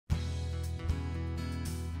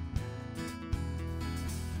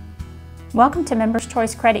Welcome to Members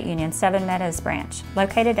Choice Credit Union Seven Meadows branch,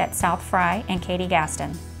 located at South Fry and Katy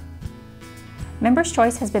Gaston. Members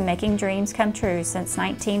Choice has been making dreams come true since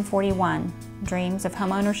 1941. Dreams of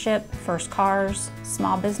homeownership, first cars,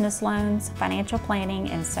 small business loans, financial planning,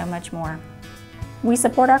 and so much more. We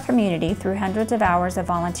support our community through hundreds of hours of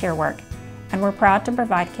volunteer work, and we're proud to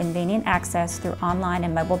provide convenient access through online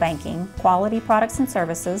and mobile banking, quality products and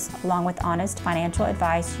services, along with honest financial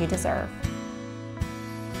advice you deserve.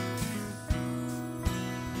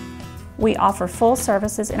 We offer full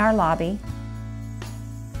services in our lobby,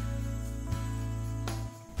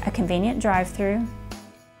 a convenient drive-through,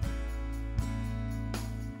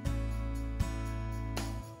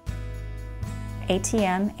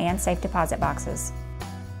 ATM, and safe deposit boxes.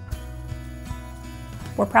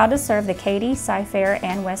 We're proud to serve the Katy, Cy-Fair,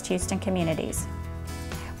 and West Houston communities.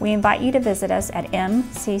 We invite you to visit us at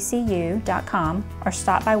mccu.com or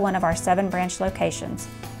stop by one of our 7 branch locations.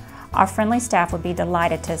 Our friendly staff would be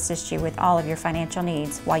delighted to assist you with all of your financial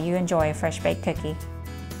needs while you enjoy a fresh baked cookie.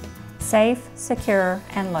 Safe, secure,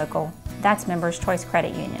 and local. That's Members Choice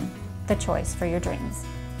Credit Union, the choice for your dreams.